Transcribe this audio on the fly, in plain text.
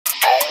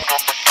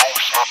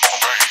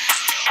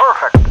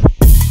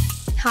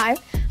Hi,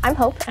 I'm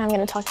Hope, and I'm going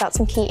to talk about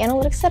some key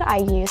analytics that I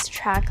use to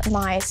track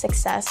my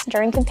success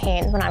during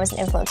campaigns when I was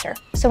an influencer.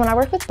 So when I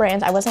worked with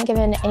brands, I wasn't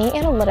given any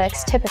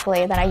analytics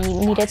typically that I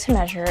needed to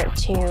measure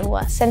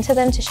to send to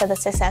them to show the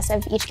success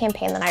of each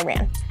campaign that I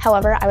ran.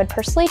 However, I would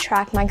personally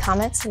track my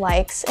comments,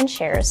 likes, and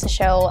shares to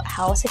show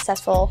how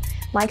successful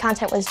my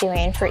content was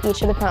doing for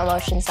each of the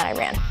promotions that I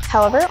ran.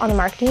 However, on the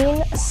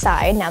marketing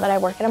side, now that I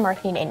work at a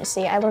marketing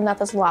agency, I learned that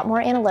there's a lot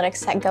more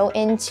analytics that go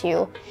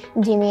into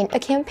deeming a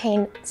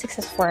campaign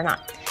successful or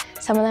not.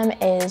 Some of them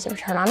is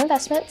return on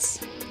investments,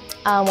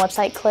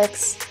 website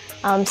clicks,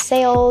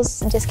 sales,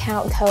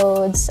 discount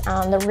codes,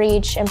 the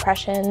reach,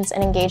 impressions,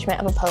 and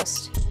engagement of a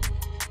post.